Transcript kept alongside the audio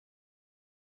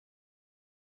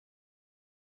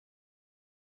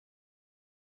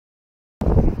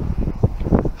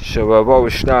So while we're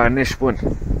starting this one,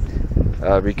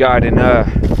 regarding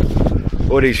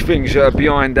all these things that are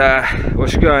behind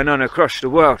what's going on across the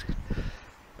world,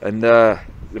 and the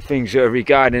things that are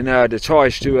regarding the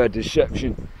ties to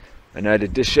deception, and the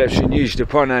deception used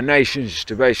upon our nations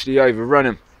to basically overrun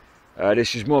them.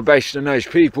 This is more based on those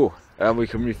people. We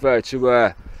can refer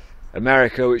to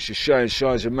America, which is showing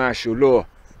signs of martial law,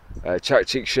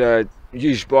 tactics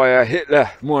used by Hitler,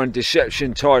 more on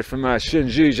deception, tied from Sun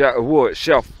Tzu's Art of War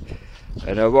itself.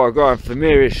 And what I got from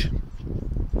here is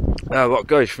what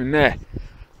goes from there.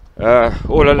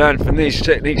 All I learned from these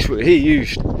techniques what he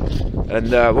used,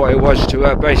 and what it was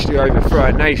to basically overthrow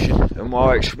a nation, and what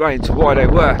I explained to why they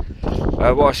were.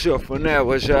 What I saw from there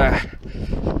was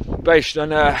based on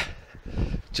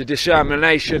to disarm a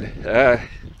nation,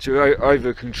 to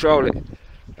over control it,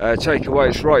 take away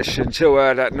its rights until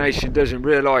that nation doesn't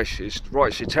realise its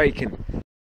rights are taken.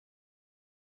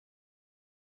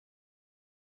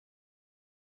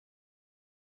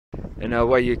 In a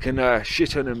way you can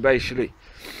shit on them basically.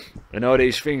 And all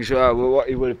these things were what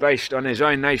he would have based on his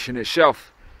own nation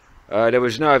itself. There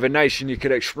was no other nation you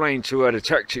could explain to the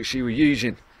tactics he was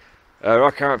using. I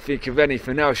can't think of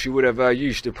anything else he would have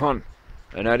used upon.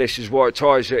 And this is what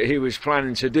ties that he was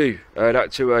planning to do,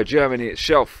 that to Germany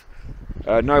itself.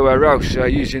 Nowhere else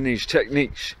using these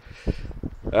techniques.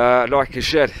 Like I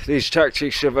said, these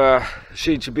tactics have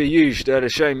seemed to be used, the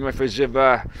same methods of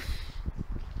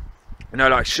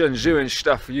like Sun Tzu and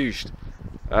stuff used,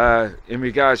 in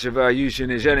regards of using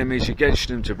his enemies against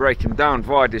them to break them down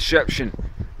via deception,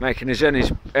 making his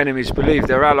enemies believe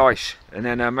they're allies, and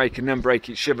then making them break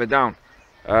each other down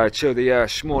to the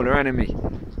smaller enemy.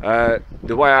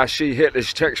 The way I see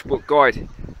Hitler's textbook guide,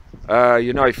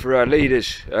 for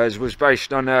leaders, was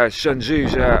based on Sun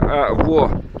Tzu's Art of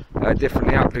War,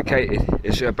 differently applicated.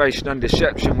 It's based on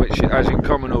deception, which it has in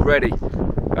common already,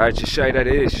 to say that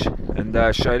it is. And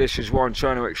so this is what I'm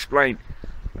trying to explain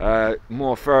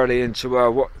more thoroughly into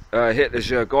what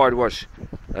Hitler's guide was,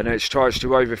 and its ties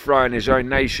to overthrowing his own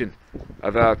nation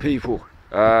of people,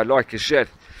 like I said.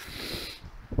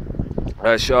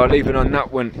 So I'll leave it on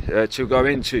that one to go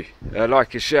into.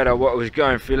 Like I said, what I was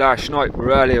going through last night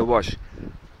or earlier was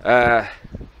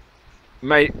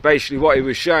basically what he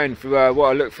was showing for what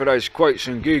I looked for those quotes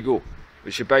on Google,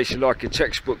 which are basically like a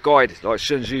textbook guide, like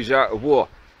Sun Tzu's Art of War,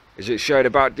 is it showed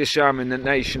about disarming the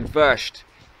nation first.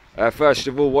 First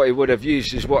of all, what he would have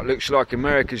used is what looks like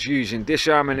America's using,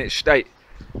 disarming its state.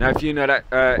 Now if you know that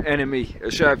enemy,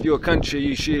 so if your country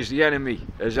you see as the enemy,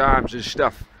 as arms and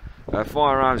stuff,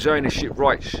 firearms ownership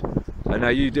rights, and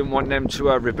you didn't want them to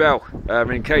rebel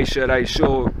in case they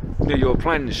knew your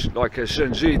plans, like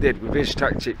Sun Tzu did with his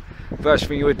tactic. First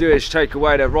thing you would do is take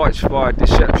away their rights via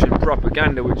deception,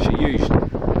 propaganda, which he used,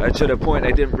 to the point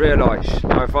they didn't realise.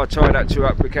 Now if I tie that to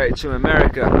applicate it to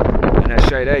America, and I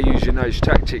say they're using those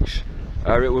tactics,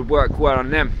 it would work well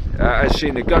on them. As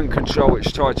seen the gun control,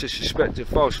 which tied to suspected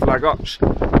false flag ops,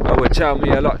 would tell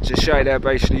me a lot to say they're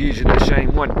basically using the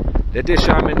same one. They're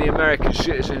disarming the American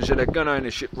citizens of their gun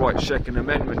ownership rights, Second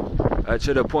Amendment,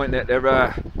 to the point that they're,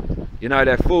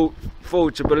 they're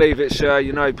fooled to believe it's,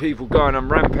 people going on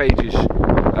rampages.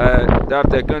 They have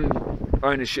their gun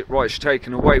ownership rights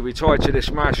taken away. We tie to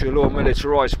this martial law,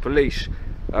 militarised police,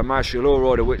 martial law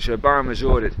order, which Obama's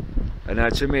ordered.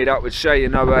 And to me, that would say,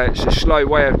 it's a slow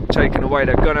way of taking away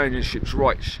their gun ownership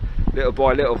rights, little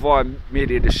by little, via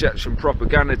media deception,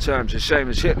 propaganda terms, the same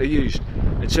as Hitler used,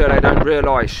 until they don't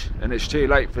realise, and it's too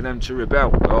late for them to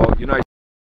rebel, or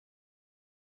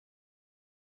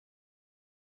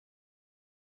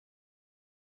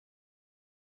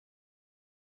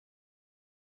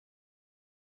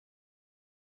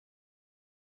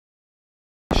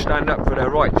stand up for their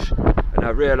rights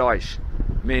and realise.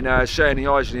 Say in the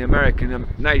eyes of the American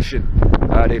nation,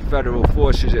 the federal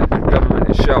forces, the government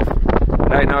itself,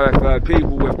 they know if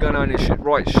people with gun ownership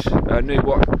rights knew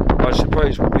what I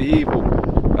suppose would be evil,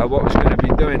 what was going to be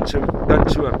done to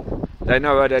them, they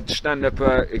know they'd stand up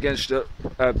against a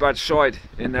bad side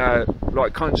in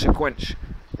like consequence.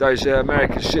 Those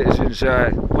American citizens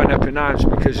went up in arms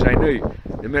because they knew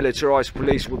the militarised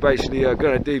police were basically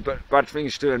going to do bad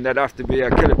things to them. They'd have to be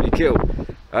killed, be killed.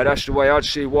 That's the way I'd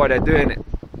see why they're doing it.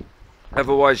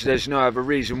 Otherwise, there's no other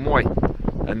reason why.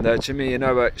 And to me,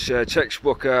 it's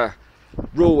textbook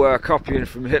rule copying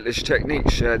from Hitler's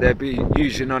techniques. They'd be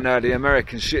using on the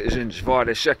American citizens via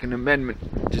the Second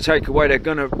Amendment to take away their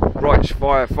gun rights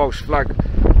via false flag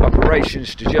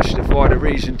operations to justify the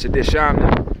reason to disarm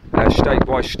them state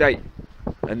by state.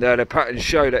 And the patterns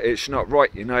show that it's not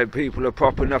right. People are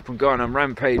popping up and going on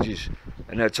rampages,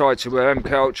 and they're tied to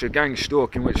MK Ultra gang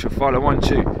stalking, which we'll follow on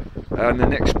to, and the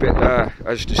next bit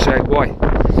as to say why.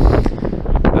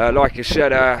 Like I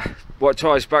said, what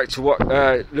ties back to what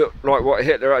looked like what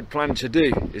Hitler had planned to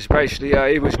do is basically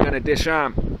he was going to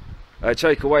disarm,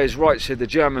 take away his rights to the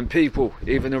German people,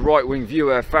 even the right-wing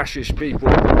viewer, fascist people.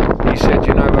 He said,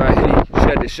 you know, he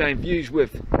shared the same views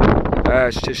with,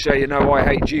 to say, you know, I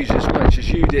hate Jews as much as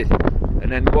you did.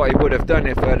 And then what he would have done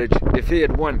if he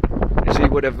had won is he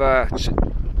would have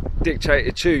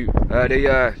dictated to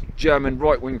the German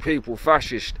right-wing people,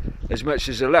 fascist, as much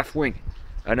as the left-wing.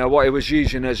 And what he was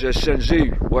using as Sun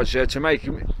Tzu was to make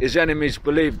his enemies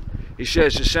believe he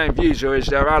shares the same views or is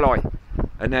their ally.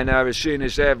 And then as soon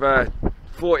as they've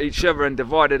fought each other and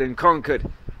divided and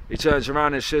conquered, he turns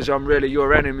around and says, I'm really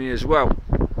your enemy as well.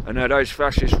 And those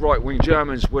fascist right-wing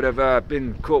Germans would have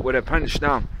been caught with a punch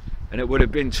down, and it would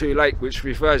have been too late, which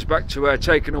refers back to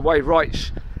taking away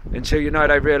rights until, you know,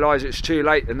 they realise it's too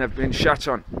late and they've been shut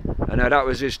on. And that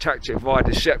was his tactic via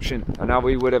deception, and how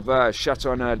he would have shut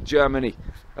on Germany,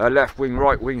 left-wing,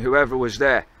 right-wing, whoever was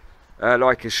there.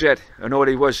 Like I said, and all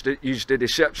he was to use the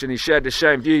deception. He shared the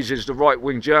same views as the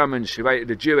right-wing Germans who hated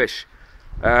the Jewish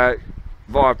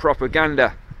via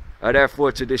propaganda,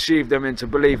 therefore to deceive them into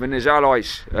believing his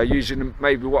allies, using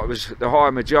maybe what was the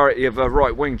higher majority of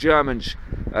right-wing Germans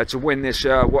to win this,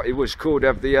 what it was called,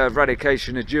 of the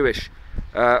eradication of Jewish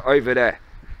over there.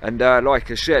 And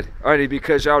like I said, only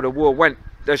because how the war went,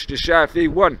 that's to say if he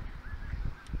won,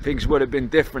 things would have been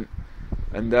different.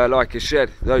 And like I said,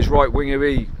 those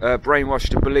right-wingery brainwashed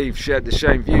to believe shared the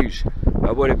same views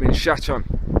would have been shut on.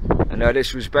 And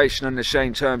this was based on the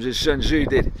same terms as Sun Tzu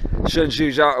did. Sun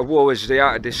Tzu's art of war was the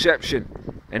art of deception,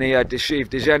 and he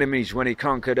deceived his enemies when he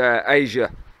conquered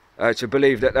Asia to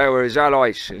believe that they were his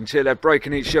allies until they'd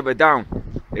broken each other down.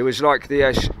 It was like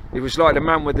the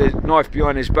man with the knife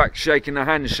behind his back shaking the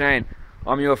hand saying,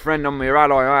 I'm your friend, I'm your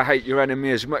ally, I hate your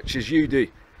enemy as much as you do.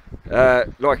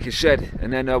 Like he said,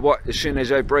 and then as soon as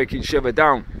they break each other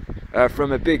down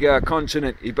from a big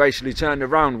continent, he basically turned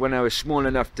around when they were small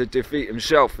enough to defeat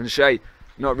himself and say,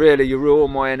 not really, you're all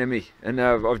my enemy, and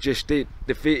I've just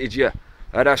defeated you.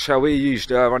 That's how he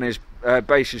used on his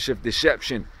basis of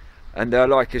deception. And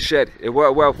like I said, it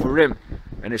worked well for him,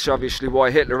 and it's obviously why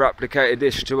Hitler replicated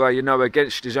this to you know,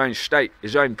 against his own state,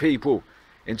 his own people,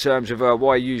 in terms of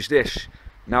why he used this.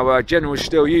 Now generals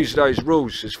still use those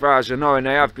rules as far as I know, and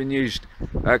they have been used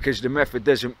because the method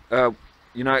doesn't,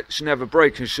 you know, it's never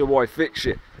broken, so why fix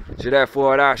it? So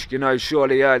therefore I'd ask, you know,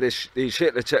 surely these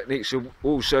Hitler techniques are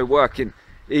also working,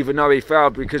 even though he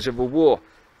failed because of a war.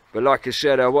 But like I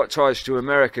said, what ties to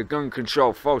America, gun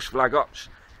control, false flag ops,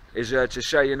 is to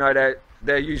say, you know,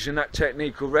 they're using that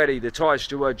technique already. The ties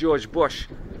to George Bush,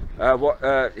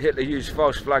 what Hitler used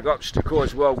false flag ops to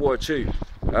cause World War II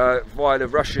via the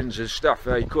Russians and stuff.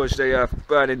 He caused a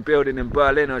burning building in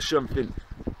Berlin or something,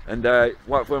 and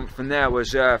what went from there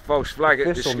was false flag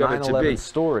it discovered to be.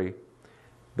 Story.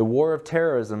 The war of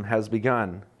terrorism has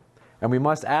begun, and we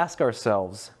must ask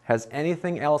ourselves, has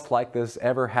anything else like this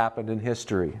ever happened in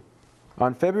history?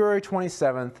 On February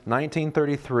 27,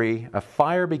 1933, a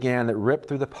fire began that ripped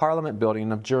through the Parliament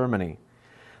building of Germany.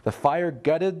 The fire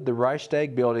gutted the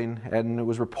Reichstag building, and it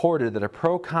was reported that a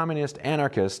pro-communist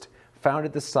anarchist found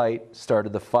at the site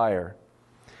started the fire.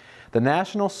 The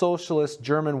National Socialist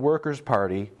German Workers'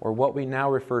 Party, or what we now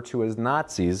refer to as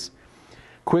Nazis,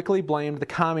 quickly blamed the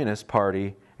Communist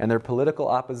Party and their political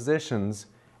oppositions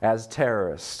as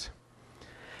terrorists.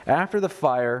 After the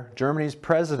fire, Germany's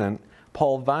president,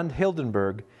 Paul von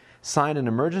Hindenburg, signed an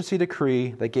emergency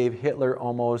decree that gave Hitler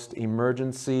almost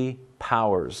emergency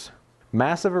powers.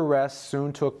 Massive arrests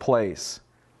soon took place.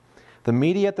 The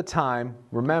media at the time,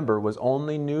 remember, was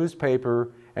only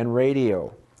newspaper and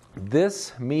radio.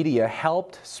 This media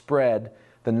helped spread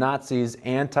the Nazis'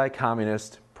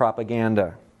 anti-communist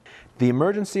propaganda. The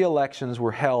emergency elections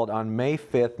were held on May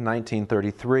 5,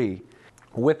 1933.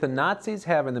 With the Nazis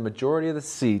having the majority of the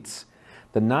seats,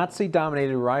 the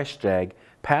Nazi-dominated Reichstag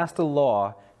passed a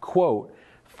law, quote,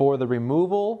 for the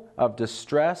removal of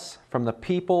distress from the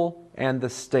people and the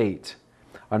state,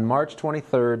 on March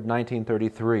 23,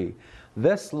 1933.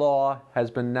 This law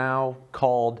has been now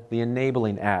called the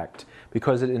Enabling Act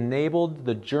because it enabled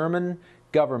the German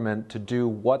government to do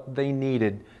what they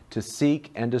needed to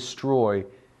seek and destroy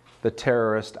the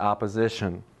terrorist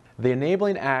opposition. The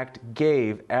Enabling Act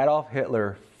gave Adolf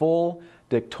Hitler full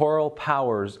dictatorial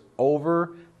powers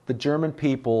over the German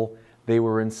people. They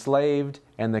were enslaved,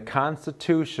 and the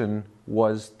Constitution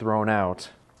was thrown out.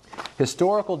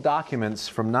 Historical documents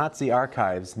from Nazi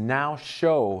archives now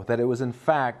show that it was in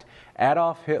fact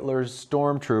Adolf Hitler's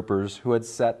stormtroopers who had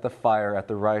set the fire at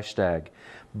the Reichstag.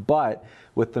 But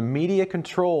with the media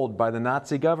controlled by the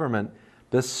Nazi government,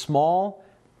 this small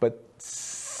but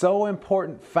so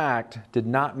important fact did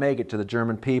not make it to the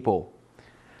German people.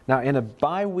 Now, in a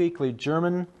bi-weekly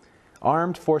German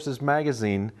Armed Forces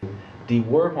magazine, Die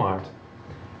Wehrmacht,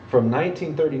 from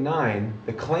 1939,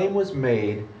 the claim was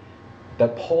made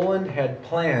that Poland had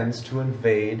plans to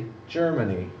invade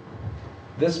Germany.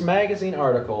 This magazine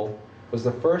article was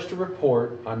the first to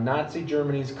report on Nazi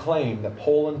Germany's claim that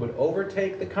Poland would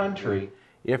overtake the country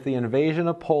if the invasion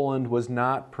of Poland was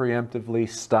not preemptively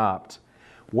stopped.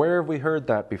 Where have we heard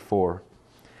that before?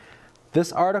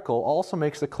 This article also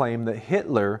makes the claim that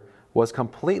Hitler was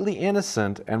completely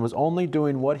innocent and was only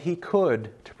doing what he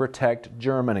could to protect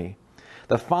Germany.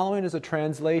 The following is a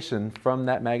translation from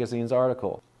that magazine's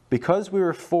article. Because we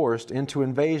were forced into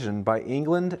invasion by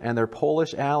England and their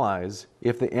Polish allies,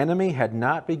 if the enemy had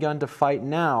not begun to fight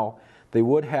now, they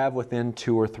would have within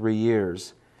 2 or 3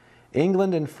 years.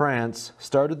 England and France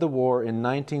started the war in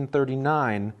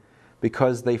 1939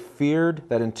 because they feared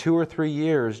that in 2 or 3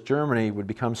 years Germany would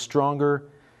become stronger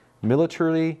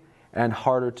militarily and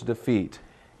harder to defeat.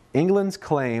 England's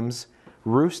claims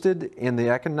roosted in the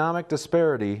economic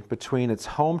disparity between its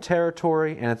home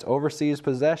territory and its overseas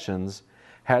possessions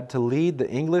had to lead the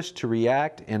English to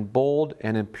react in bold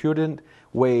and impudent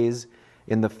ways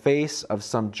in the face of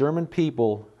some German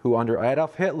people who, under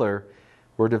Adolf Hitler,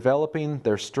 were developing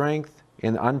their strength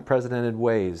in unprecedented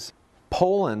ways.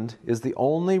 Poland is the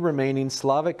only remaining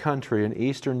Slavic country in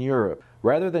Eastern Europe.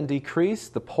 Rather than decrease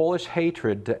the Polish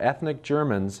hatred to ethnic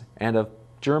Germans and of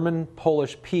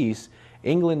German-Polish peace,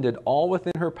 England did all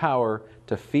within her power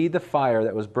to feed the fire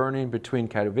that was burning between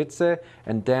Katowice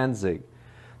and Danzig.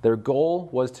 Their goal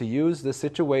was to use this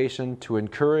situation to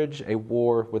encourage a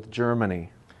war with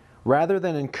Germany. Rather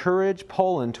than encourage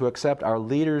Poland to accept our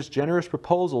leader's generous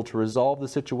proposal to resolve the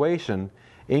situation,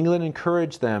 England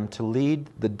encouraged them to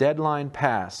lead the deadline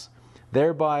pass,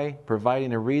 thereby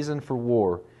providing a reason for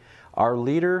war. Our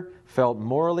leader felt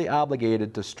morally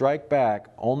obligated to strike back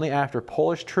only after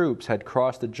Polish troops had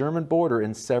crossed the German border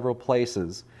in several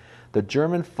places. The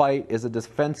German fight is a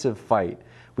defensive fight.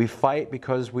 We fight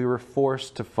because we were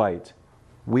forced to fight.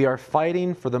 We are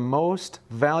fighting for the most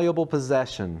valuable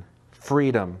possession,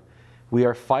 freedom. We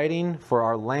are fighting for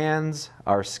our lands,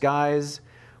 our skies.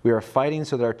 We are fighting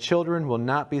so that our children will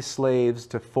not be slaves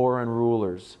to foreign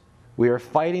rulers. We are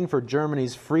fighting for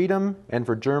Germany's freedom and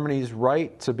for Germany's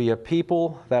right to be a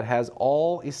people that has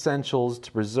all essentials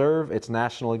to preserve its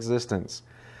national existence.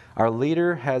 Our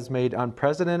leader has made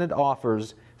unprecedented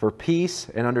offers for peace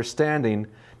and understanding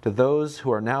to those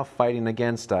who are now fighting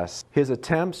against us. His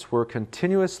attempts were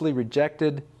continuously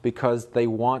rejected because they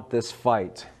want this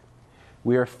fight.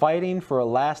 We are fighting for a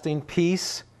lasting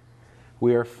peace.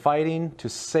 We are fighting to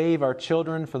save our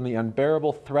children from the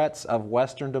unbearable threats of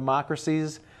Western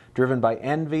democracies driven by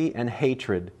envy and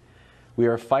hatred. We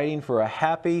are fighting for a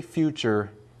happy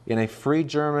future in a free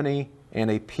Germany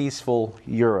and a peaceful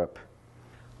Europe.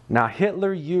 Now,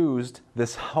 Hitler used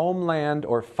this homeland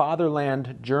or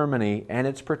fatherland Germany and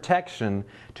its protection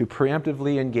to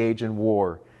preemptively engage in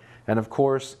war. And of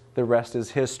course, the rest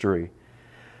is history.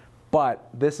 But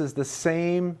this is the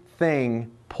same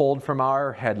thing pulled from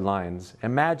our headlines.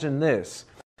 Imagine this.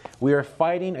 We are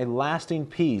fighting a lasting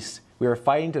peace. We are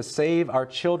fighting to save our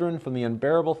children from the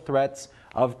unbearable threats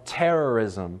of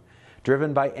terrorism,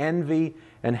 driven by envy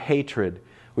and hatred.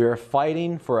 We are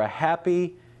fighting for a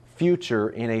happy future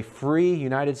in a free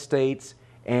United States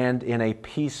and in a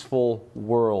peaceful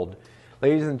world.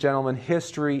 Ladies and gentlemen,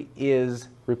 history is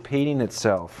repeating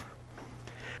itself.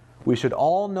 We should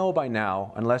all know by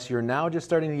now, unless you're now just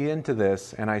starting to get into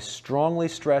this, and I strongly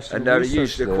stress and they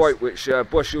used the quote which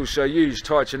Bush also used,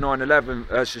 tied to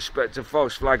 9/11, suspected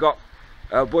false flag up.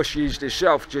 Bush used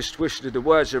himself, just twisted the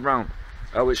words around,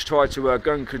 which tied to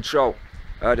gun control.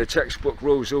 The textbook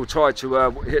rules all tied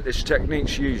to Hitler's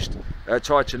techniques used,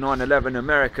 tied to 9/11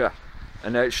 America.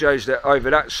 And it shows that over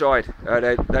that side,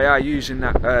 they are using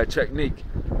that technique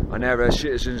on their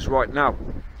citizens right now.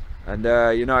 And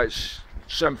you know, it's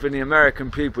something the American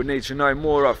people need to know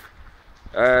more of.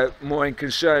 More in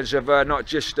concerns of not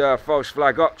just false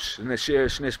flag ops and the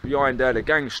seriousness behind the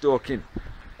gang stalking,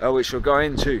 which we'll go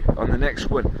into on the next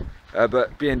one,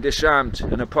 but being disarmed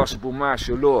and a possible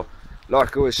martial law.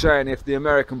 Like I was saying, if the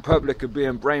American public are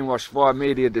being brainwashed via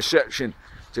media deception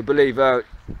to believe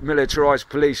militarised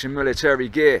police in military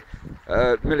gear,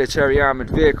 military armoured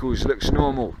vehicles looks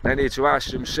normal, they need to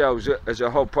ask themselves as a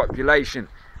whole population,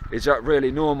 is that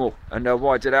really normal? And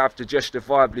why did they have to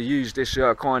justifiably use this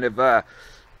kind of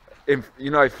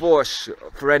force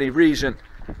for any reason,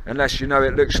 unless, you know,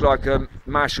 it looks like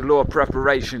martial law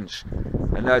preparations?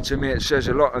 And to me it says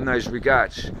a lot in those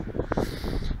regards.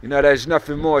 You know, there's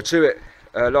nothing more to it.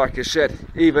 like I said,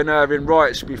 even in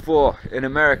riots before in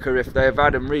America, if they have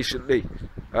had them recently,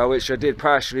 which I did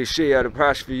partially see the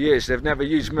past few years, they've never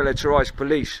used militarised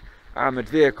police, armoured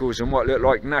vehicles and what look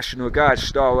like National Guard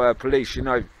style police, you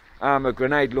know, armoured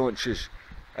grenade launchers,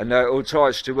 and all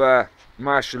ties to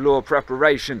martial law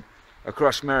preparation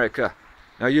across America.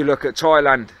 Now you look at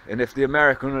Thailand, and if the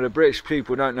American or the British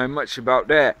people don't know much about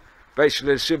there,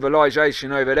 basically the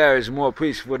civilization over there is more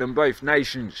peaceful than both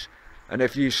nations. And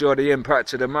if you saw the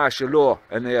impact of the martial law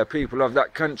and the people of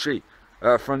that country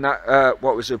from that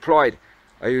what was applied,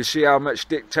 you see how much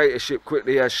dictatorship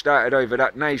quickly started over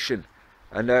that nation.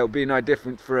 And it'll be no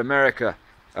different for America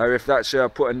if that's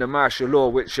put in the martial law,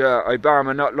 which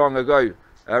Obama not long ago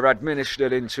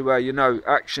administered into you know,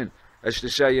 action, as to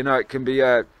say, you know, it can be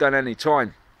done any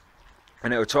time.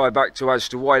 And it'll tie back to as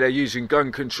to why they're using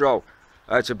gun control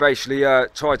to basically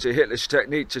tie to Hitler's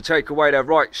technique to take away their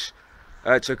rights.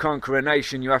 To conquer a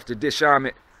nation, you have to disarm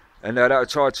it, and that'll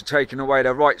tie to taking away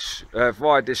their rights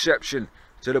via deception,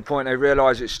 to the point they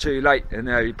realise it's too late, and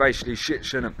he basically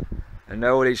shits on them. And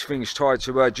all these things tied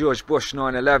to George Bush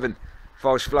 9/11,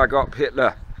 false flag up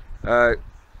Hitler,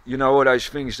 you know, all those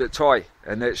things that tie.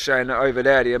 And it's saying that over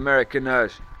there the American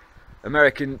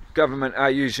government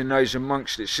are using those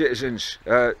amongst its citizens,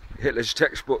 Hitler's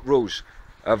textbook rules,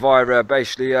 via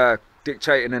basically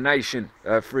dictating a nation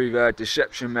through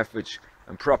deception methods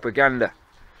and propaganda.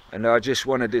 And I just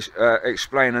wanted to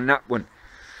explain on that one.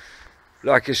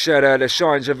 Like I said, the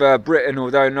signs of Britain,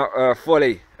 although not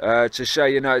fully, to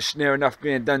say, you know, it's near enough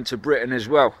being done to Britain as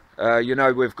well. You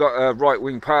know, we've got a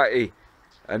right-wing party,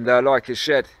 and like I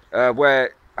said,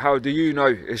 how do you know?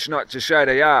 It's not to say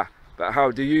they are, but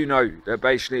how do you know that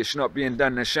basically it's not being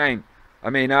done the same? I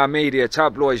mean, our media,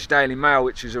 tabloids, Daily Mail,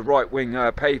 which is a right-wing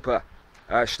paper,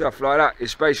 stuff like that,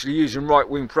 it's basically using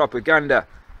right-wing propaganda,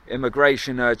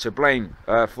 immigration to blame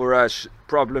for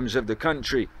problems of the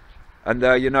country. And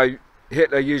you know,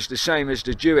 Hitler used the same as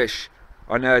the Jewish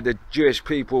on the Jewish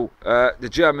people, the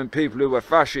German people who were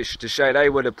fascists, to say they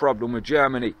were the problem with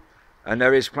Germany, and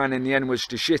there is planning the end was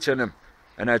to shit on them,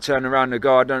 and they turn around and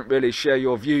go, I don't really share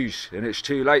your views, and it's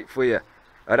too late for you.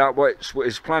 That's what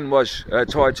his plan was,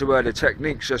 tied to the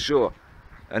techniques I saw.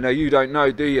 And you don't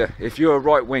know, do you? If you're a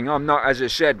right wing, I'm not, as I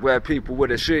said, where people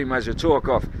would assume as a talk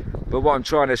off, but what I'm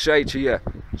trying to say to you,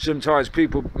 sometimes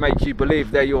people make you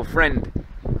believe they're your friend,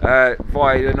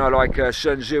 via, you know, like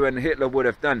Sun Tzu and Hitler would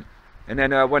have done, and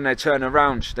then when they turn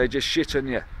around they just shit on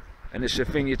you. And it's a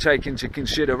thing you take into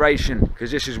consideration,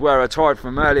 because this is where I tied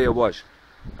from earlier was,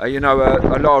 you know,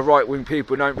 a lot of right-wing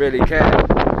people don't really care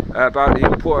about the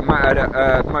important matter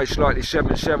that most likely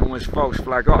 7/7 was false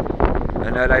flag up,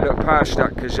 and they look past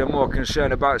that because they're more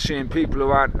concerned about seeing people who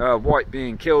aren't white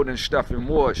being killed and stuff in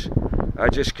wars,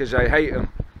 just because they hate them.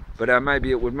 But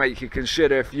maybe it would make you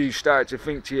consider, if you start to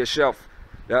think to yourself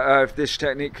that if this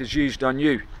technique is used on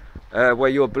you, where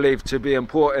you're believed to be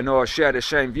important or share the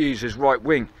same views as right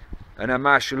wing, and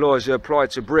martial laws are applied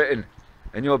to Britain,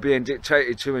 and you're being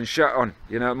dictated to and shut on,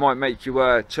 you know, it might make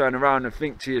you turn around and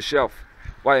think to yourself,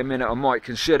 wait a minute, I might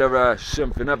consider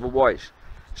something otherwise.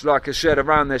 It's like I said,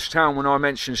 around this town, when I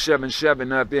mentioned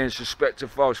 7/7 being suspected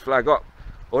of false flag up,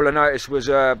 all I noticed was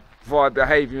via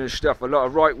behaviour and stuff, a lot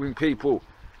of right-wing people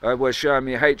were showing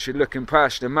me hatred, looking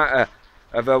past the matter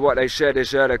of what they said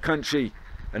is the country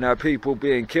and people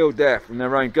being killed there from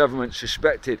their own government,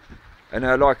 suspected. And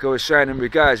like I was saying in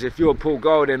regards, if you're Paul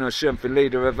Golding or something,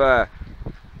 leader of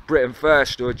Britain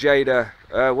First or Jada,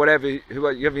 whatever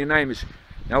your name is,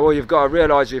 now all you've got to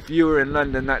realise, if you were in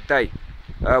London that day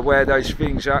where those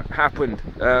things happened,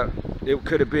 it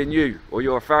could have been you or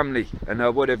your family,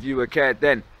 and would have you cared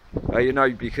then? You know,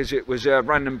 because it was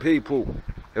random people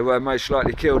who were most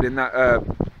likely killed in that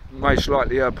most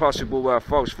likely possible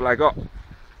false flag up.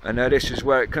 And this is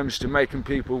where it comes to making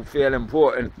people feel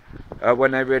important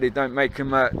when they really don't make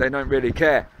them, they don't really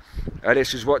care.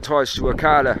 This is what ties to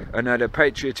Akala and the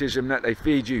patriotism that they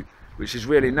feed you, which is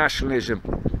really nationalism,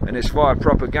 and it's via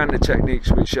propaganda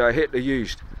techniques which Hitler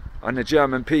used on the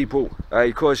German people.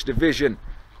 He caused division,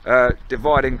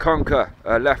 divide and conquer,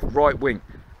 left, right wing,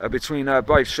 between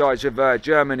both sides of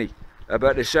Germany. But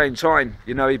at the same time,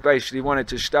 you know, he basically wanted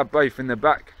to stab both in the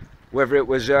back, whether it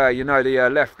was, you know, the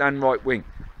left and right wing.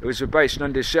 It was based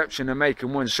on deception and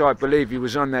making one side believe he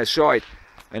was on their side,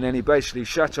 and then he basically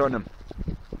shut on them.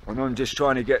 And I'm just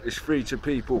trying to get this free to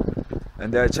people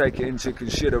and take it into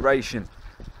consideration.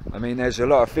 I mean, there's a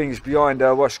lot of things behind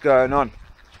what's going on,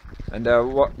 and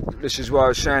this is what I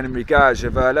was saying in regards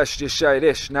of, let's just say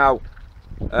this now,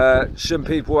 some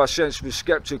people are sensitive,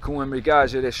 sceptical in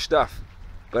regards of this stuff,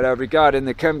 but regarding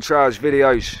the chemtrails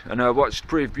videos and what's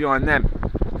proved behind them,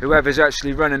 whoever's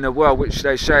actually running the world, which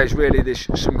they say is really this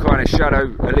some kind of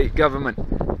shadow elite government,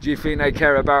 do you think they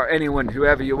care about anyone,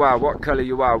 whoever you are, what colour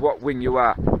you are, what wing you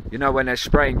are? You know, when they're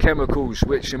spraying chemicals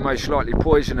which are most likely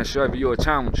poisonous over your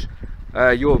towns,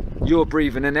 you're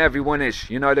breathing and everyone is,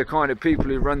 you know, the kind of people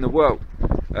who run the world.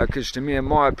 Because to me, in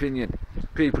my opinion,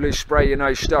 people who spray, you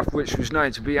know, stuff which was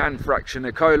known to be anthrax and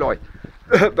E. coli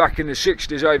back in the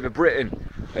 60s over Britain,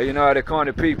 you know, the kind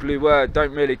of people who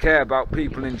don't really care about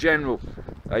people in general,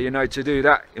 you know, to do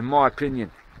that, in my opinion.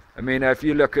 I mean, if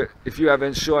you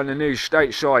haven't saw in the news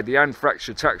stateside, the anthrax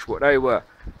attacks, what they were,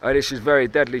 this is very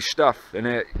deadly stuff, and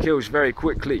it kills very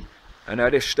quickly. And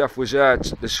this stuff was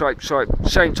the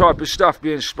same type of stuff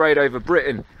being sprayed over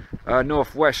Britain,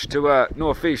 northwest to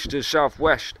northeast to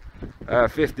southwest,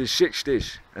 50s,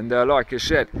 60s. And like I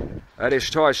said, this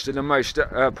ties to the most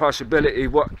possibility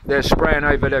what they're spraying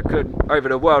over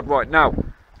the world right now,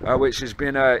 which has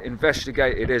been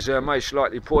investigated as most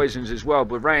likely poisons as well,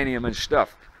 uranium and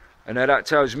stuff. And that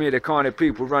tells me the kind of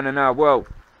people running our world,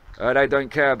 they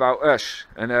don't care about us.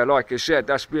 And like I said,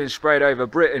 that's being sprayed over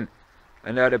Britain.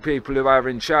 And the people who are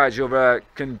in charge of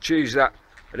can choose that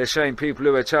are the same people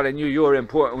who are telling you you're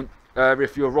important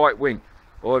if you're right wing,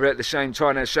 or at the same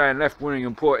time they're saying left wing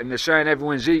important. They're saying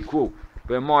everyone's equal,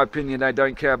 but in my opinion they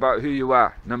don't care about who you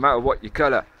are, no matter what your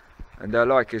colour. And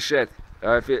like I said,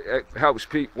 if it helps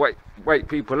wake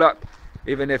people up,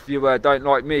 even if you don't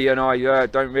like me and I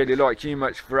don't really like you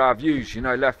much for our views, you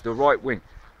know, left or right wing.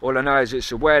 All I know is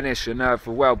it's awareness and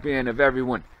for well-being of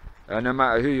everyone, no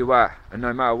matter who you are and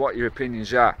no matter what your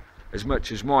opinions are, as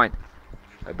much as mine.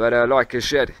 But like I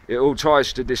said, it all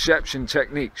ties to deception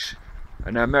techniques,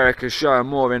 and America's showing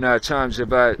more in terms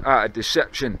of art of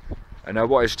deception and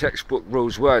what his textbook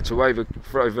rules were to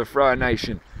overthrow a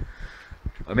nation.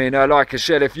 I mean, like I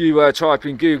said, if you type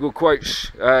in Google quotes,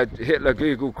 Hitler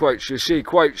Google quotes, you'll see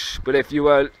quotes, but if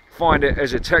you find it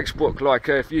as a textbook, like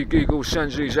if you Google Sun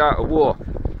Tzu's Art of War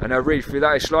and read through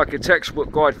that, it's like a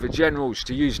textbook guide for generals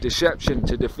to use deception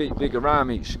to defeat bigger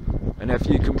armies. And if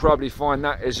you can probably find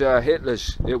that as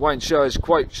Hitler's, it won't show as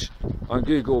quotes on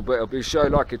Google, but it'll be show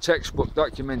like a textbook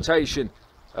documentation,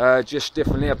 just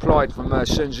differently applied from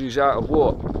Sun Tzu's Art of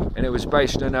War. And it was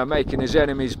based on making his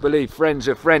enemies believe friends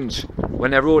are friends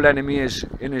when they're all enemies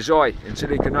in his eye, until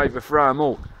he can overthrow them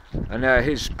all. And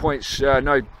his points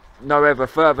no ever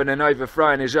further than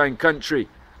overthrowing his own country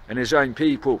and his own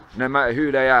people, no matter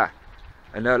who they are.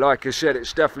 And like I said,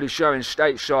 it's definitely showing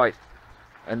stateside.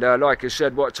 And like I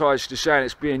said, what ties to saying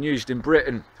it's being used in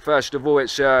Britain, first of all,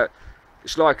 it's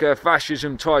like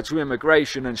fascism tied to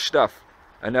immigration and stuff.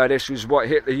 And this was what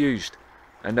Hitler used,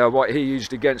 and what he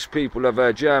used against people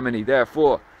of Germany.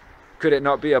 Therefore, could it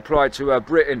not be applied to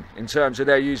Britain in terms of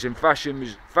their using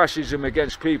fascism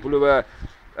against people who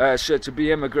are said to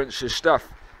be immigrants and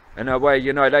stuff, and where,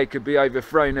 you know, they could be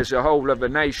overthrown as a whole of a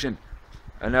nation.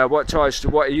 And what ties to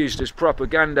what he used as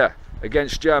propaganda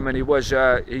against Germany was,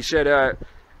 he said,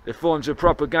 the forms of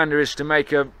propaganda is to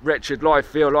make a wretched life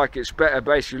feel like it's better,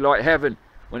 basically like heaven,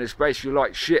 when it's basically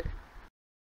like shit.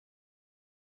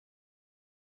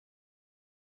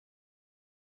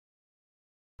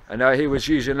 And he was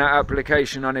using that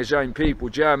application on his own people,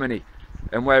 Germany,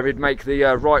 and where he'd make the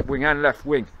right wing and left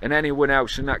wing and anyone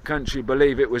else in that country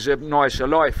believe it was a nicer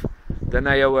life than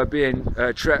they were being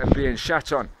threatened, being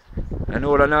shat on. And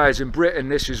all I know is in Britain,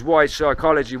 this is wise,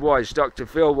 psychology wise, Dr.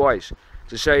 Phil wise,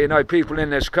 to say, you know, people in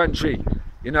this country,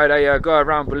 you know, they go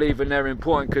around believing they're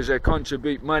important because they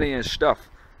contribute money and stuff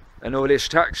and all this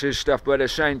taxes stuff, but at the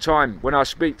same time, when I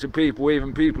speak to people,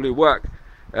 even people who work,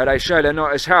 they say they're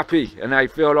not as happy and they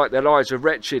feel like their lives are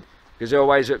wretched because they're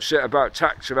always upset about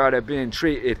tax, or how they're being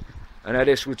treated. And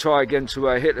this will tie again to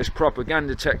Hitler's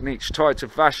propaganda techniques tied to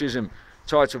fascism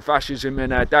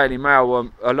in Daily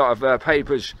Mail, a lot of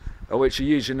papers which are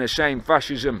using the same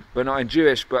fascism, but not in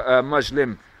Jewish, but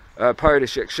Muslim,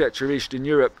 Polish, etc., Eastern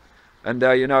Europe. And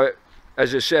you know,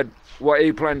 as I said, what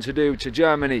he planned to do to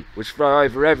Germany was throw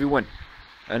over everyone.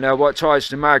 And what ties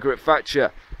to Margaret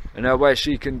Thatcher, and where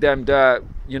she condemned,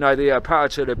 you know, the power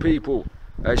to the people.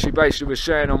 She basically was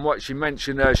saying on what she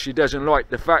mentioned, she doesn't like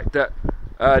the fact that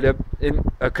in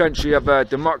a country of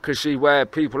democracy where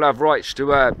people have rights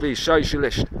to be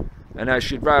socialist, and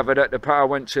she'd rather that the power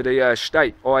went to the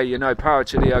state, or, you know, power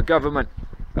to the government,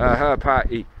 her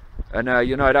party. And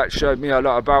you know, that showed me a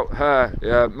lot about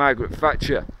her, Margaret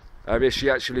Thatcher, if she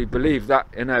actually believed that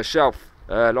in herself.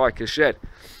 Like I said,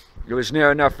 it was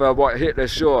near enough what Hitler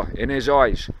saw in his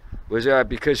eyes was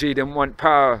because he didn't want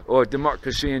power or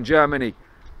democracy in Germany,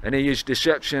 and he used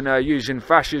deception using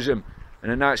fascism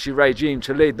and a Nazi regime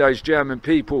to lead those German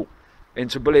people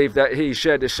into believe that he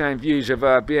shared the same views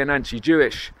of being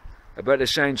anti-Jewish. But at the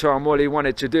same time, all he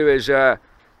wanted to do is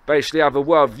basically have a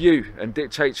world view and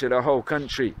dictate to the whole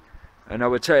country. And I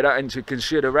would take that into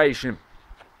consideration.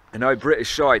 And no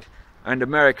British side and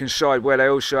American side, where they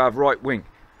also have right wing.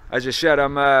 As I said,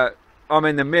 I'm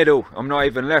in the middle. I'm not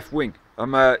even left wing.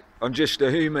 I'm just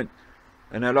a human.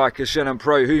 And like I said, I'm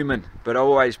pro-human, but I'll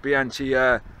always be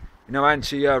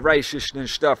anti-racist and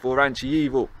stuff, or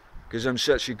anti-evil, because I'm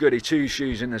such a goody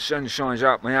two-shoes and the sun shines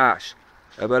out my ass.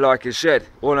 But like I said,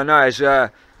 all I know is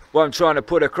what I'm trying to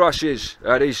put across is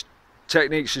these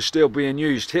techniques are still being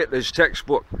used. Hitler's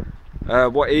textbook,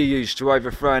 what he used to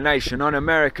overthrow a nation on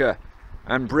America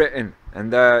and Britain.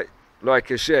 And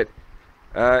like I said,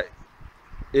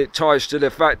 it ties to the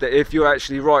fact that if you're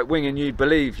actually right-wing and you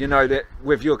believe, you know, that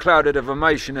with your clouded of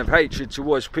emotion of hatred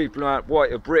towards people who aren't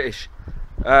white or British,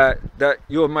 that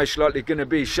you're most likely going to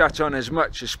be shut on as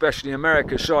much, especially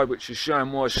America's side, which is showing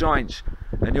more signs,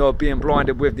 and you're being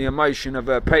blinded with the emotion of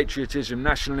patriotism,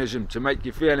 nationalism, to make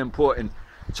you feel important,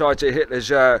 tied to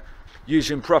Hitler's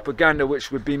using propaganda, which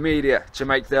would be media, to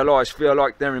make their lives feel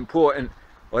like they're important,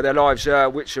 or their lives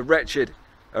which are wretched,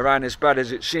 around as bad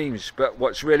as it seems. But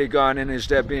what's really going on is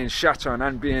they're being shut on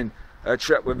and being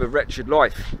trapped with a wretched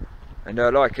life. And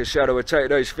like I said, I would take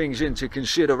those things into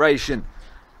consideration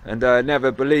and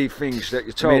never believe things that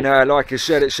you're told. I mean, like I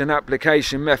said, it's an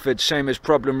application method, same as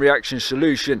problem reaction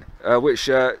solution, which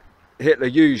Hitler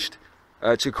used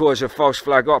to cause a false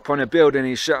flag up on a building.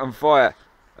 He set on fire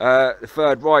the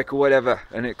Third Reich or whatever,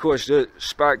 and it caused a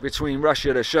spark between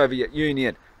Russia and the Soviet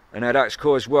Union, and that's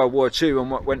caused World War II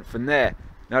and what went from there.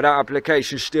 Now that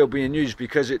application is still being used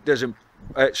because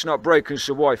it's not broken,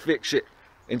 so why fix it?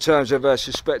 In terms of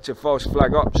suspected false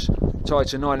flag ups tied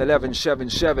to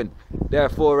 9/11/77,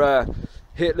 therefore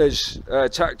Hitler's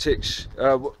tactics,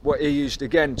 what he used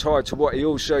again, tied to what he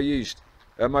also used,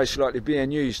 most likely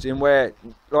being used in where,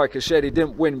 like I said, he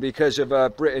didn't win because of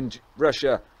Britain,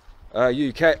 Russia,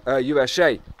 UK,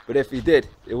 USA, but if he did,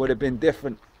 it would have been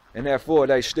different, and therefore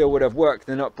they still would have worked.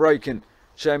 They're not broken.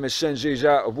 Same as Sun Tzu's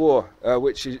Art of War,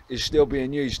 which is still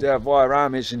being used via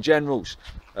armies and generals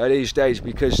these days,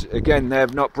 because again they're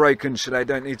not broken, so they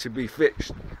don't need to be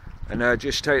fixed. And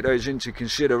just take those into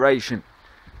consideration,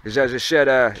 because as I said,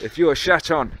 if you're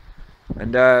shat on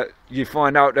and you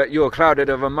find out that you're clouded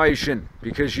of emotion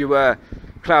because you were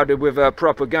clouded with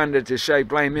propaganda to say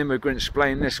blame immigrants,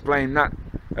 blame this, blame that,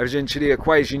 as into the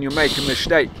equation, you make a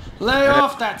mistake. Lay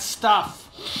off that stuff.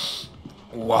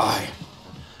 Why?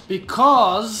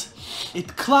 Because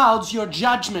it clouds your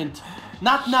judgment.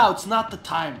 Not now, it's not the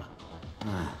time.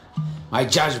 My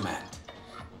judgment.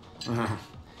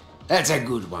 That's a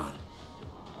good one.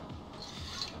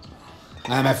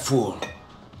 I'm a fool.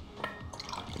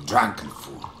 A drunken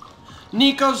fool.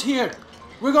 Nico's here.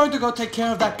 We're going to go take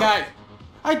care of that guy.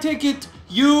 I take it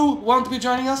you won't be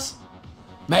joining us?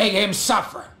 Make him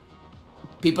suffer.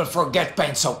 People forget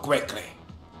pain so quickly.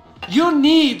 You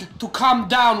need to calm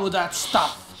down with that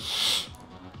stuff.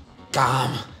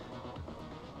 Calm?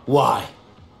 Why?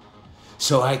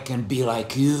 So I can be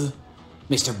like you,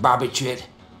 Mr. Barbiturian?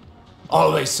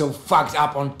 Always so fucked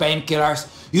up on painkillers,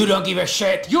 you don't give a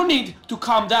shit? You need to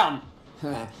calm down.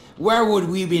 Where would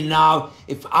we be now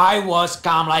if I was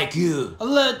calm like you?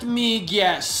 Let me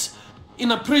guess.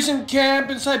 In a prison camp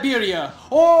in Siberia,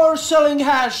 or selling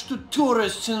hash to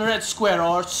tourists in Red Square,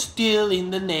 or still in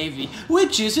the Navy.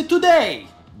 Which is it today?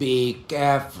 Be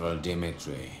careful,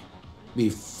 Dimitri. Be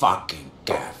fucking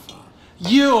careful.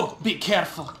 You be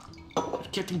careful. You're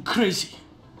getting crazy.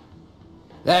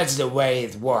 That's the way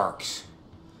it works.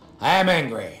 I am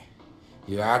angry.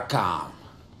 You are calm.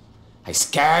 I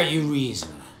scare you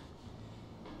reason.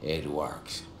 It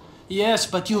works. Yes,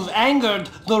 but you've angered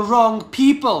the wrong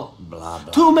people. Blah,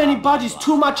 blah, too many blah, bodies, blah,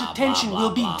 too much blah, attention blah,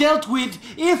 will be blah. dealt with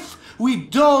if we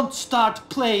don't start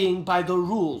playing by the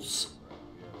rules.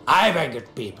 I've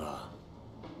angered people.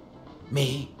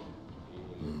 Me?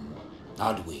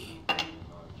 Not we.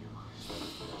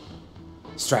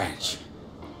 Strange.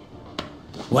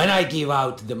 When I give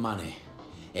out the money,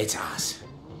 it's us.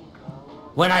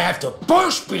 When I have to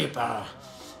push people,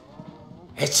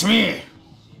 it's me.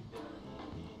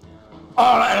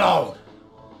 All alone.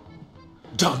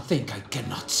 Don't think I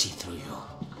cannot see through you.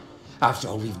 After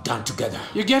all we've done together.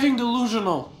 You're getting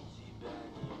delusional.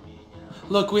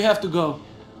 Look, we have to go.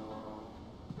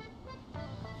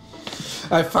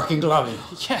 I fucking love you.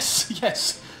 Yes,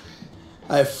 yes.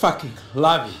 I fucking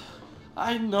love you.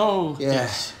 I know. Yeah.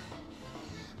 Yes.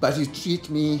 But you treat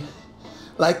me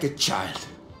like a child.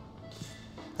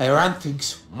 I run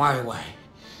things my way.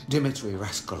 Dmitry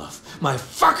Raskolov, my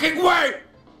fucking way!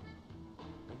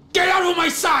 Get out of my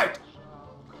sight!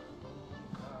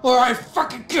 Or I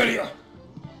fucking kill you!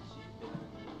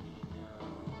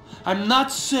 I'm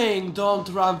not saying don't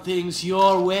run things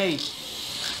your way.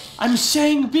 I'm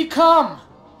saying be calm.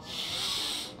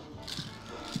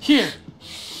 Here.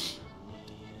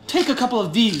 Take a couple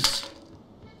of these.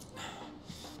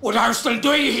 What are you still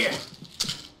doing here?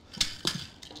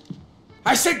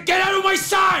 I said get out of my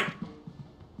sight!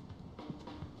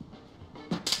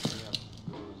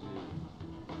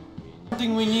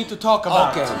 Something we need to talk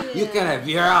about. Okay, you can have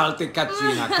your alte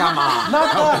Katrina, come on.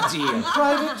 Not Help that. it here. In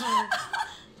private.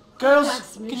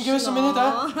 Girls, can you give us a minute,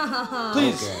 huh?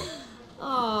 Please.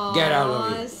 Okay. Get out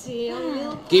of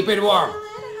here. Keep it warm.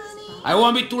 I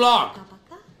won't be too long.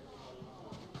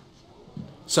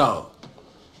 So,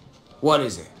 what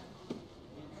is it?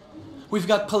 We've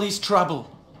got police trouble.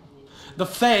 The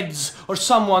feds or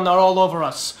someone are all over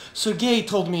us. Sergei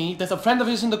told me that a friend of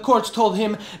his in the courts told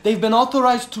him they've been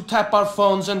authorized to tap our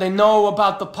phones and they know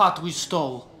about the pot we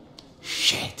stole.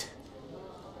 Shit.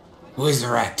 Who is the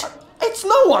rat? It's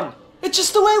no one. It's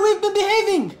just the way we've been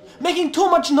behaving. Making too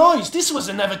much noise. This was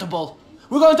inevitable.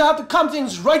 We're going to have to calm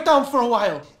things right down for a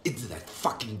while. It's that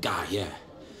fucking guy, yeah.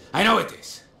 I know it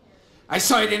is. I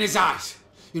saw it in his eyes.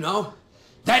 You know?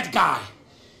 That guy.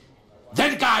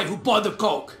 That guy who bought the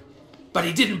coke. But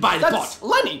he didn't buy the That's pot.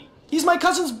 Lenny. He's my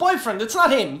cousin's boyfriend. It's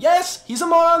not him. Yes, he's a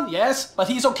moron. Yes, but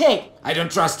he's okay. I don't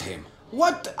trust him.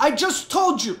 What? I just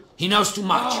told you. He knows too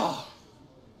much. Oh.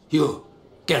 You,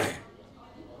 get him.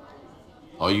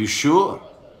 Are you sure?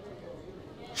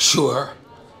 Sure?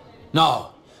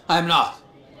 No, I'm not.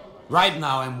 Right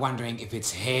now I'm wondering if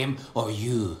it's him or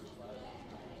you.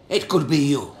 It could be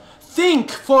you. Think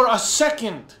for a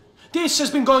second. This has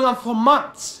been going on for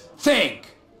months. Think!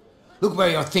 Look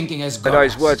where your thinking has gone.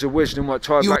 Those words of wisdom what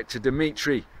tie back to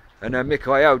Dimitri and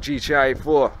Mikhail GTA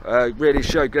 4 really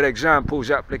show good examples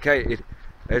applicated.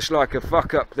 It's like a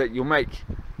fuck up that you'll make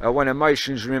when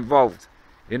emotions are involved.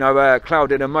 You know,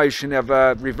 clouded emotion of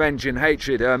revenge and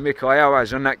hatred Mikhail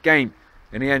has on that game,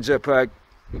 and he ends up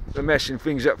messing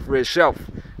things up for himself.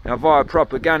 Now via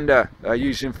propaganda,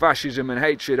 using fascism and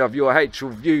hatred of your hateful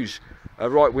views,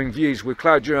 right-wing views, will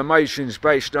cloud your emotions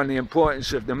based on the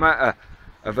importance of the matter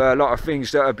of a lot of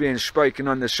things that are being spoken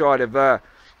on the side of,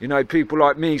 you know, people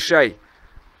like me, say.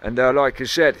 And like I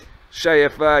said, say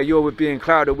if you're being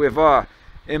clouded with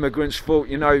immigrants' fault,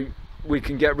 you know, we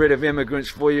can get rid of immigrants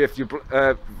for you if you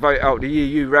vote out the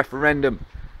EU referendum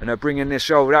and bring in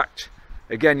this old act.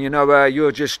 Again, you know,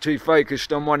 you're just too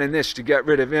focused on wanting this to get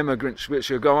rid of immigrants, which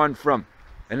will go on from.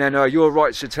 And then your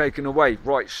rights are taken away,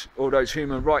 rights, all those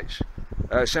human rights.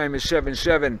 Same as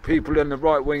 7/7, people in the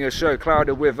right wing are so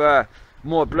clouded with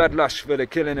more bloodlust for the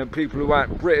killing of people who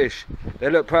aren't British. They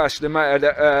look past the matter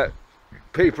that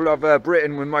people of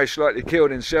Britain were most likely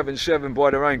killed in 7/7 by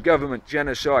their own government,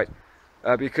 genocide.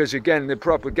 Because again, the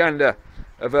propaganda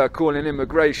of calling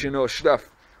immigration or stuff,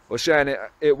 or saying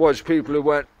it was people who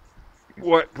weren't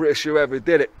white British who ever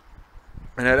did it.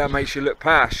 And that makes you look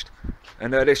past.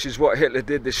 And this is what Hitler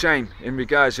did the same in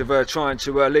regards of trying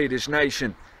to lead his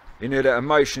nation. He knew that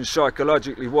emotions,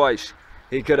 psychologically wise,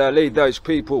 he could lead those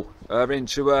people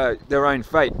into their own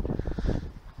fate.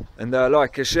 And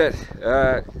like I said,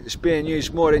 it's being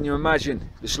used more than you imagine.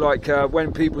 It's like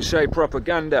when people say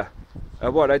propaganda,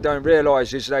 what they don't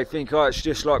realise is they think, oh, it's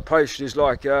just like posters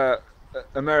like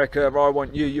America, I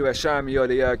want you, US Army, or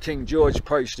the King George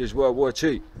posters, World War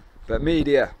II. But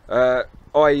media,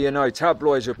 you know,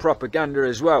 tabloids are propaganda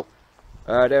as well.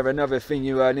 They're another thing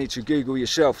you need to Google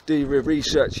yourself. Do your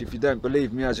research if you don't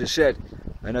believe me, as I said.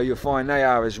 I know you'll find they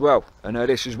are as well. And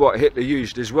this is what Hitler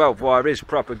used as well via his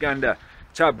propaganda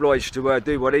tabloids to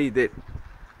do what he did.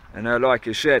 And like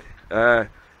I said,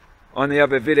 on the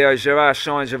other videos there are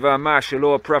signs of martial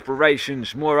law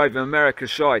preparations, more over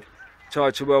America's side,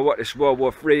 tied to what this World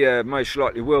War III most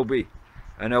likely will be.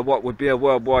 And what would be a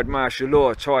worldwide martial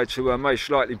law tied to most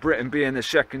likely Britain being the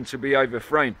second to be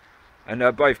overthrown.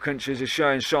 And both countries are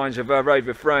showing signs of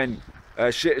overthrowing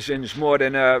citizens more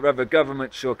than other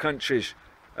governments or countries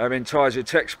are in ties with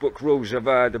textbook rules of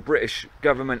the British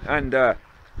government and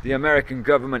the American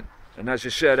government. And as I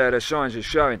said, the signs are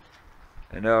showing.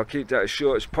 And I'll keep that as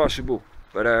short as possible.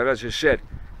 But as I said,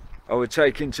 I would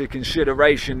take into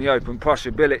consideration the open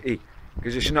possibility,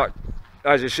 because it's not,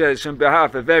 as I said, it's on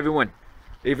behalf of everyone,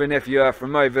 even if you are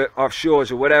from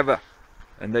offshores or whatever,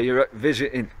 and you're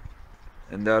visiting.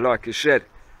 And like I said,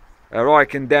 I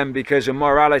condemn because of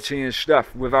morality and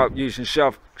stuff without using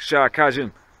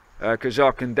sarcasm, because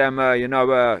I condemn, you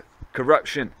know,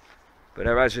 corruption. But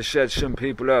as I said, some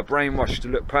people are brainwashed to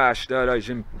look past those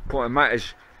important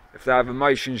matters if they have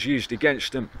emotions used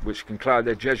against them, which can cloud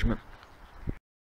their judgment.